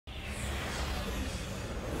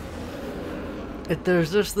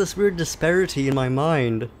There's just this weird disparity in my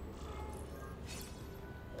mind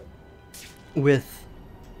with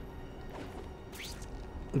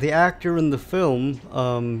the actor in the film,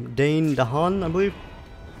 Dane DeHaan, I believe,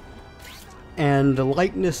 and the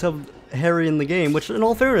likeness of Harry in the game. Which, in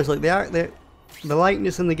all fairness, like the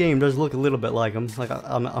likeness in the game does look a little bit like him. Like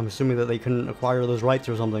I'm assuming that they couldn't acquire those rights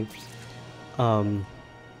or something. But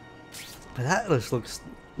that just looks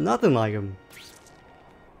nothing like him.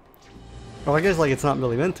 Well, I guess like it's not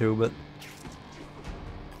really meant to, but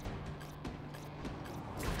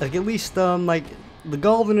like at least like the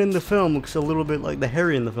Goblin in the film looks a little bit like the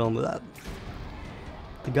Harry in the film, but that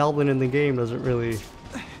the Goblin in the game doesn't really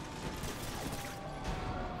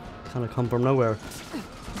kind of come from nowhere.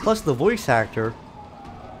 Plus the voice actor.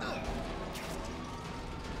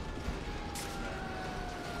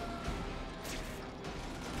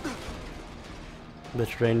 A bit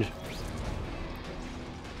strange.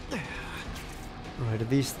 Alright, if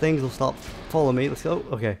these things will stop following me, let's go.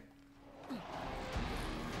 Okay.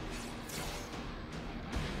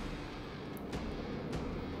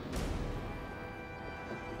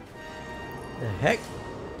 The heck?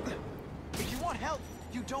 If you want help,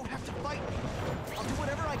 you don't have to fight me. I'll do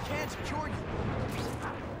whatever I can to cure you.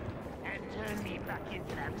 And turn me back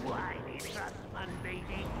into that whiny trustman,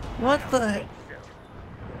 baby. What the heck?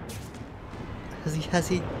 Has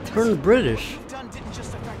he turned British? What you've done didn't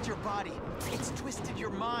just affect your body. It's twisted your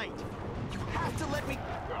mind. You have to let me...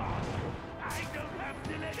 I don't have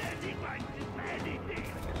to let anyone do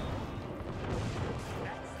anything.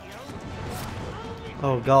 That's the only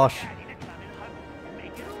Oh gosh. daddy to come and hug and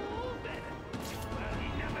make it all better. Well, he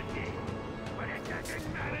never did, but it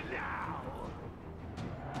doesn't matter now.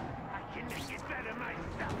 I can make it better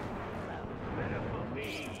myself. Better for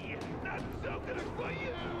me, not so good for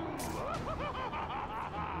you.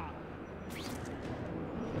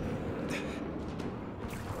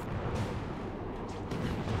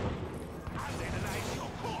 I'll analyze your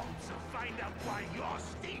corpse and find out why you're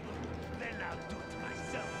stable. Then I'll do it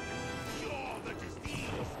myself. Cure the disease,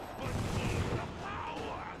 but keep the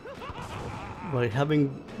power. Like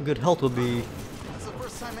having good health would be That's the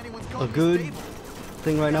first time anyone's a called me good stable.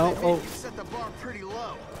 thing right now. Gotta Oh, admit, you set the bar pretty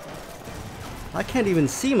low. I can't even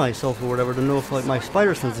see myself or whatever to know if like my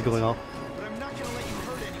spider sense is going off. But I'm not gonna let you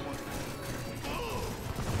hurt anyone.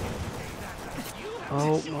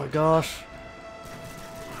 Oh my gosh.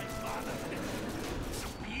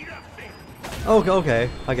 Okay, okay,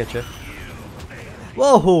 I get you.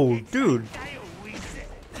 Whoa, dude. I always said,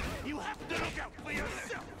 you have to look out for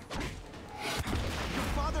yourself. Your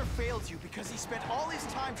father failed you because he spent all his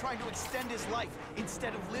time trying to extend his life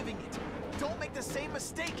instead of living it. Don't make the same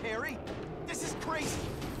mistake, Harry. This is crazy.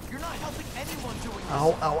 You're not helping anyone doing this.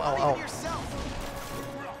 Ow, ow, ow, Not ow. even yourself.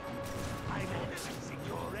 I'm analyzing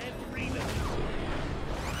your every little.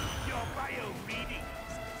 Your bio reading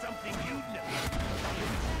is something you know.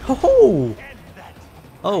 Ho-ho! And that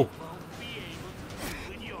Oh, won't be able to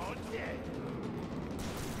when you're dead.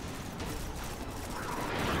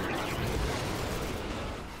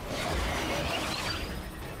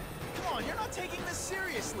 Come on, you're not taking this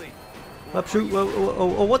seriously. up shoot!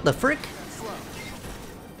 Oh, what the frick? Slow.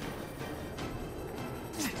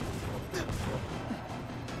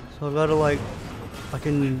 So I gotta like, I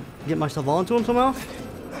can get myself onto him somehow.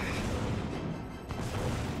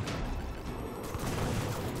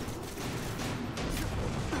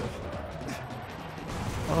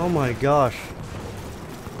 Oh my gosh.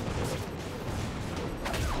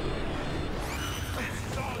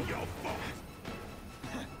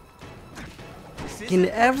 Can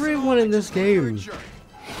everyone in this game,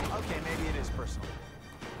 Okay, maybe it is personal.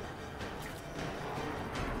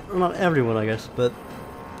 well, not everyone I guess, but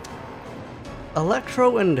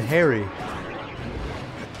Electro and Harry,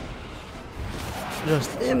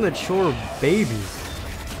 just immature babies.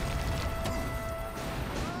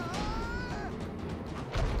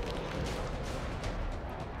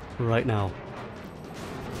 Right now.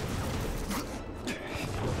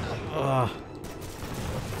 Ugh.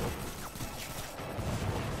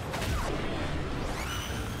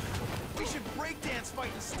 We should breakdance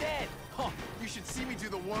fight instead. Huh, you should see me do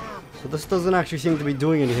the worm. So this doesn't actually seem to be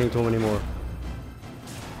doing anything to him anymore.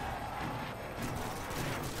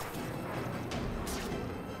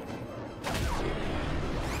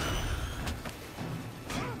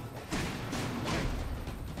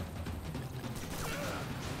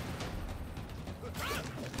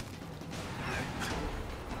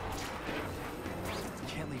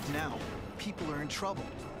 Can't leave now. People are in trouble.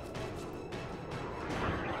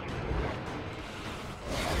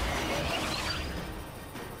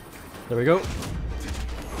 There we go.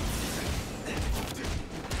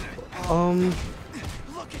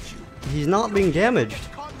 he's not being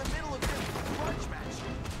damaged. Caught in the middle of this grudge match.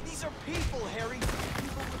 These are people, Harry.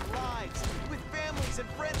 People with lives, with families and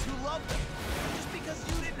friends who love them. Just because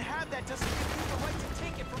you didn't have that doesn't give you the right to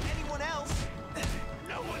take it from anyone else.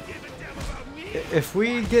 No one gave a damn about me. If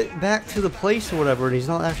we get back to the place or whatever, and he's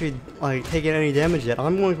not actually like taking any damage yet,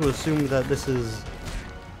 I'm going to assume that this is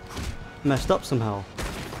messed up somehow.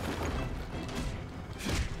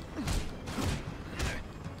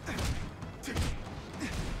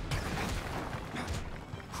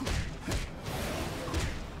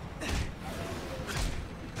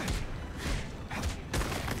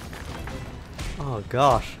 Oh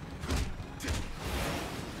gosh.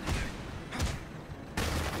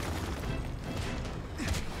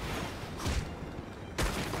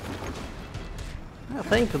 Well,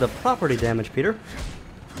 thanks for the property damage, Peter.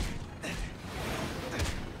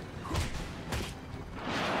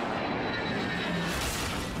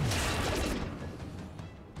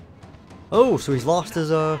 Oh, so he's lost his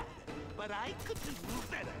But I could do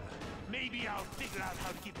better. Maybe I'll figure out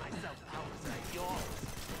how to give myself powers like yours.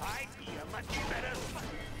 I'd be a much better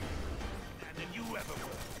Spider-Man than you ever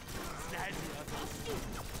were. Snazzy costume.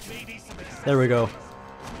 Maybe some There we go.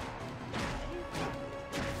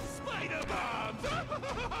 spider bombs.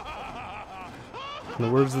 In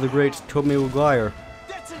the words of the great Tobey Maguire,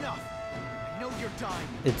 That's enough. I know you're dying.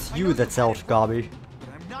 it's I you know that's you're out, fighting for me, Gobby. but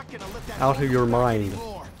I'm not gonna let that Out of hold your you back mind. anymore.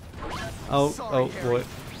 Oh, Sorry, oh Harry. boy.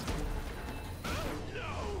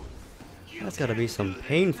 That's gotta be some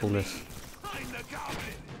painfulness. I'm the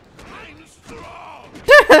Goblin. I'm strong.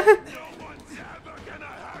 No one's ever gonna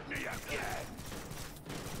hurt me again.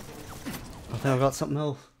 I think I've got something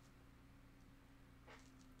else.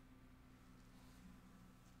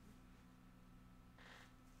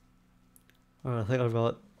 Alright, I think I've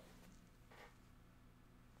got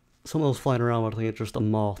something else flying around, but I think it's just a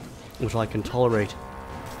moth, which I can tolerate.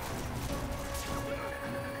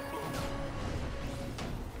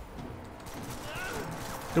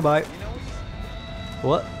 Goodbye.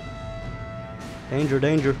 What? Danger,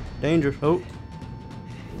 danger, danger. Oh.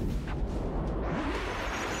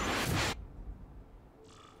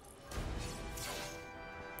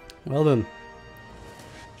 Well then.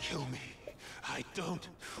 Kill me. I don't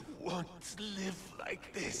want to live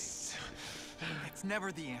like this. It's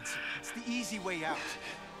never the answer. It's the easy way out.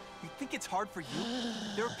 You think it's hard for you?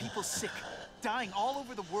 There are people sick, dying all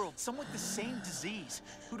over the world, some with the same disease,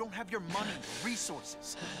 who don't have your money,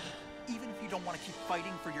 resources. Even if you don't want to keep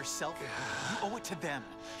fighting for yourself, you owe it to them.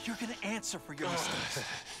 You're gonna answer for your mistakes,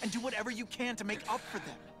 and do whatever you can to make up for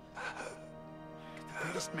them. The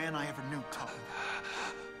greatest man I ever knew, Tom.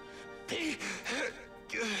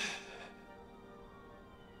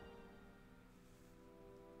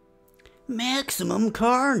 Maximum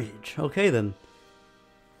carnage. Okay then.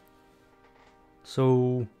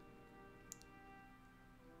 So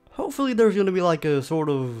hopefully there's gonna be like a sort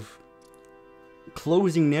of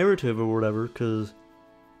closing narrative or whatever, cause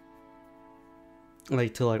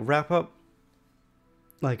like to like wrap up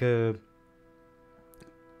like a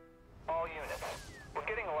All units. We're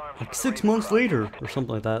getting alarms like from the 6 radio months later broadcast. or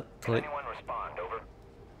something like that. To, Can like, anyone respond? Over.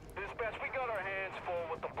 Dispatch, we got our hands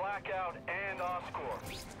full with the blackout and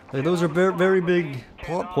Oscorp. like those are very very big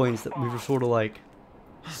plot points that we've sort of like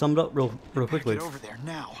summed up real quickly. Get over there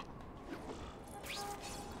now.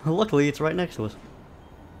 Luckily, it's right next to us.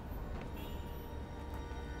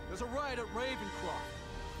 There's a riot at Ravencroft.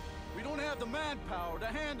 We don't have the manpower to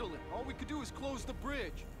handle it. All we could do is close the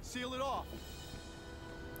bridge, seal it off.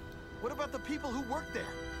 What about the people who work there?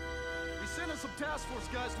 We sent in some task force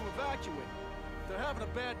guys to evacuate. They're having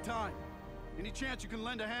a bad time. Any chance you can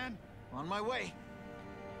lend a hand? On my way.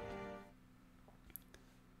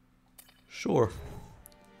 Sure.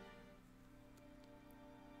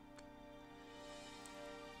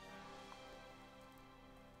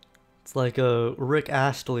 It's like Rick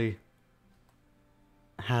Astley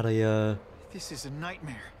had This is a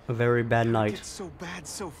nightmare. a very bad night. It's so bad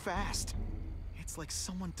so fast. It's like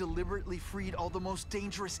someone deliberately freed all the most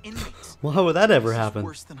dangerous inmates. Well, how would that ever This is happen?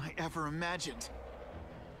 worse than I ever imagined.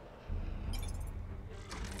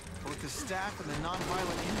 Both the staff and the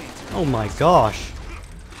non-violent inmates are... Oh my gosh.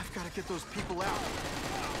 I've got to get those people out.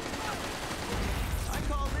 I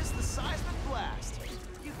call this the seismic blast.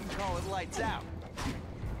 You can call it lights out.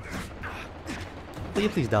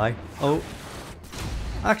 Please die. Oh.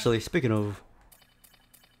 Actually, speaking of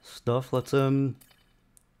stuff, let's we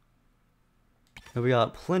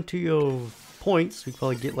got plenty of points. We can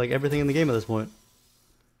probably get like everything in the game at this point.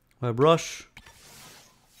 My brush.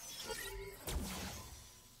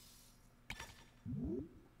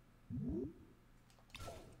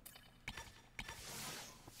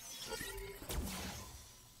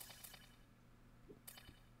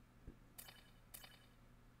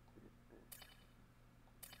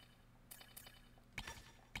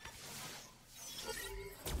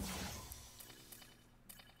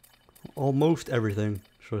 almost everything,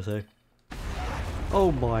 should I say.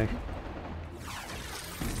 Oh my.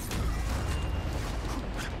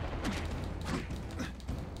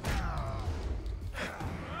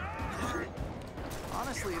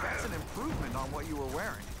 Honestly, that's an improvement on what you were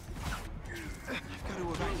wearing. I've got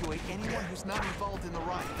to evacuate anyone who's not involved in the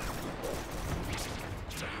riot.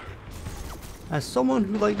 As someone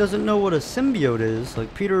who like doesn't know what a symbiote is,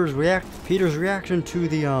 like Peter's reaction to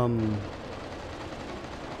the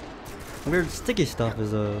weird sticky stuff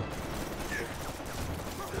is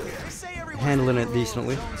handling it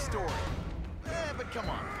decently. But come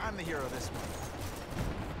on, I'm the hero this one.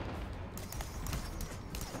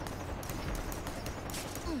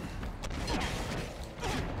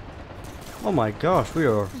 Oh my gosh,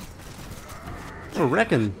 we're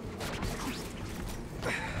wrecking.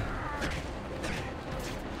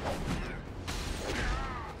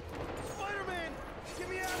 Spider-Man, get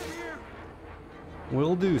me out of here!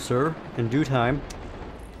 Will do, sir, in due time.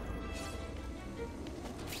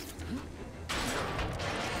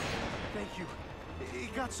 Thank you.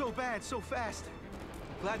 It got so bad, so fast.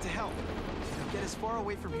 Glad to help. Now get as far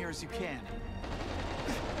away from here as you can.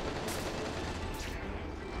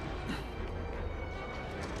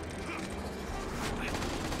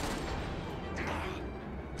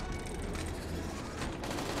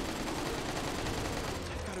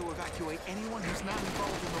 I've got to evacuate anyone who's not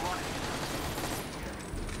involved in the riot.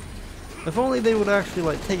 If only they would actually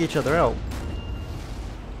like take each other out.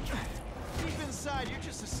 Deep inside, you're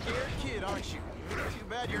just a scared kid, aren't you? Too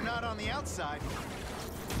bad you're not on the outside.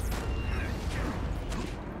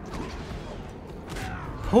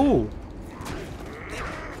 Oh!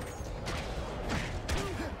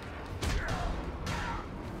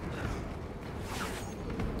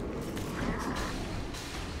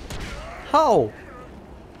 How?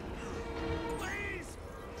 Please!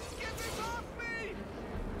 Get this off me!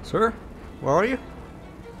 Sir? Where are you?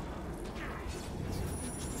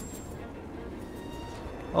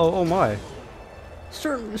 Oh my.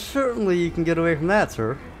 Certainly you can get away from that,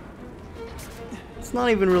 sir. It's not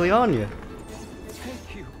even really on you.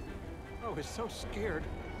 Thank you. I was so scared.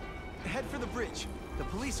 Head for the bridge. The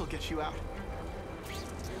police will get you out.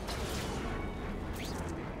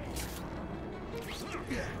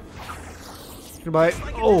 Goodbye.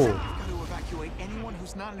 Like Oh. I've got to evacuate anyone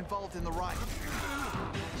who's not involved in the riot.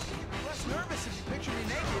 I'm less nervous if you picture me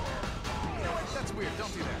naked. You know what? That's weird.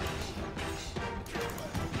 Don't do that.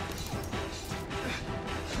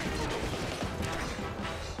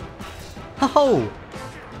 Oh!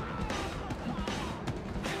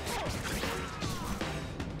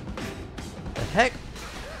 The heck?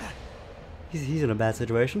 He's in a bad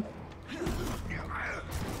situation.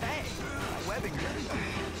 Hey, webbing.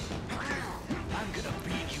 I'm gonna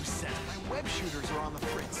beat you, Seth. My web shooters are on the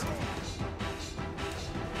fritz.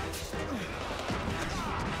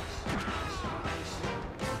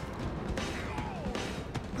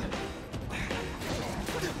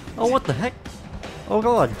 Oh, what the heck? Oh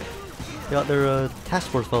god. They got their task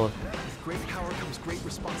force fella. With great power comes great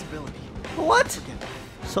responsibility. What? Forget that.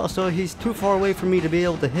 So he's too far away for me to be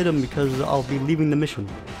able to hit him because I'll be leaving the mission.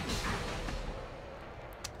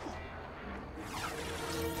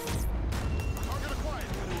 Target acquired.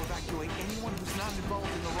 Got to evacuate anyone who's not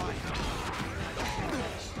involved in the riot.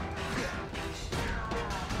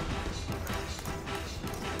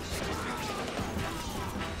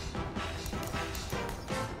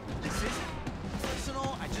 This isn't personal.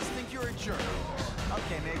 I just think you're a jerk.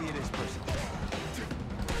 Okay, maybe it is personal.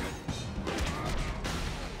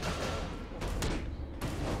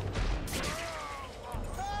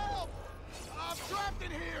 Help! I'm trapped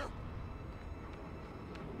in here.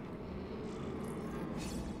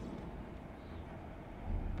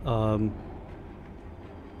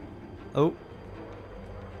 Oh.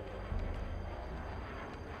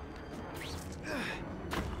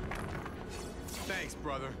 Thanks,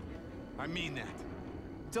 brother. I mean that.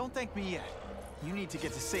 Don't thank me yet. You need to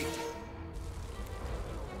get to safety.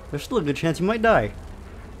 There's still a good chance you might die.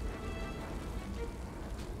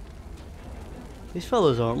 These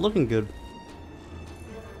fellas aren't looking good.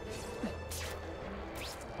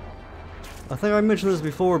 I think I mentioned this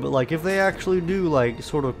before, but like if they actually do like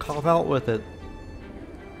sort of cop out with it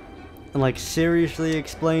and like seriously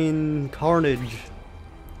explain Carnage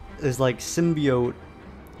is like symbiote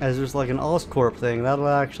as just like an Oscorp thing, that'll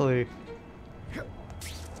actually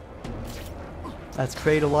that's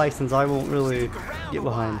create a license I won't really get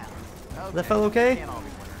behind. Is that fella okay? Can't all be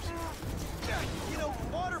winners. Yeah, you know,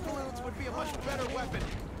 water balloons would be a much better weapon.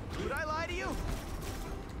 Would I lie to you?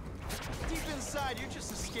 Deep inside, you're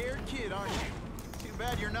just a scared kid, aren't you? Too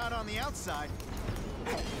bad you're not on the outside.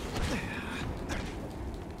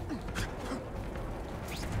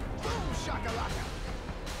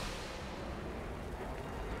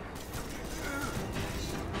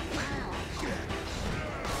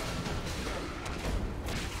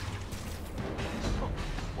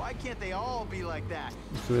 Why can't they all be like that?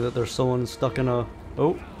 See that there's someone stuck in a...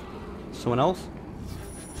 Oh, someone else?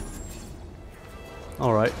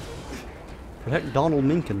 Alright. Protect Donald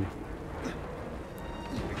Minkin.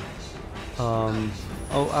 Oh,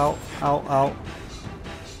 ow, ow, ow.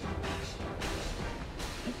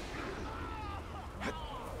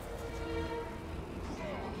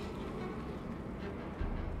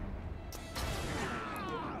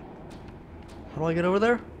 How do I get over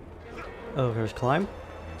there? Oh, there's climb.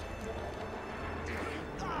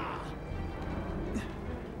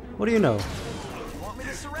 What do you know? Want me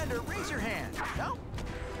to surrender? Raise your hand. No?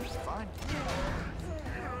 Fine.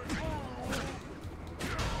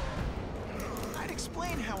 I'd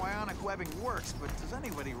explain how ionic webbing works, but does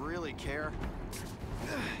anybody really care?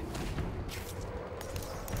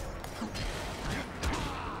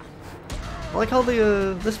 I like how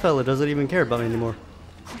the this fella doesn't even care about me anymore.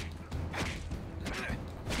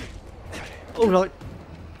 Oh no!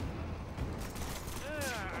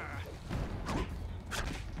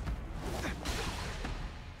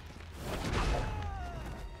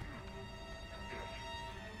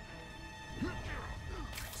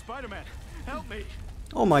 Spider-Man, help me!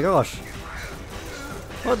 Oh my gosh!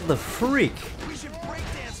 What the freak? We should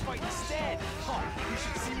breakdance fight instead. Oh, you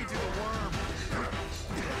should see me do the worm.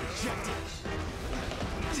 Reject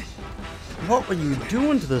it. What were you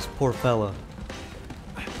doing to this poor fella?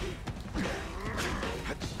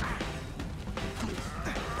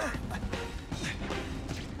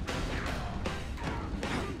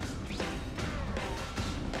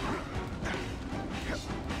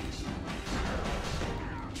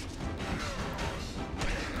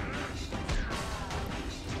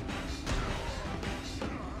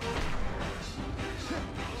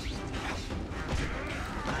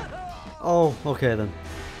 Oh, okay then.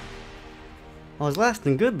 I was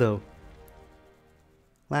lasting good though.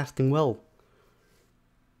 Lasting well.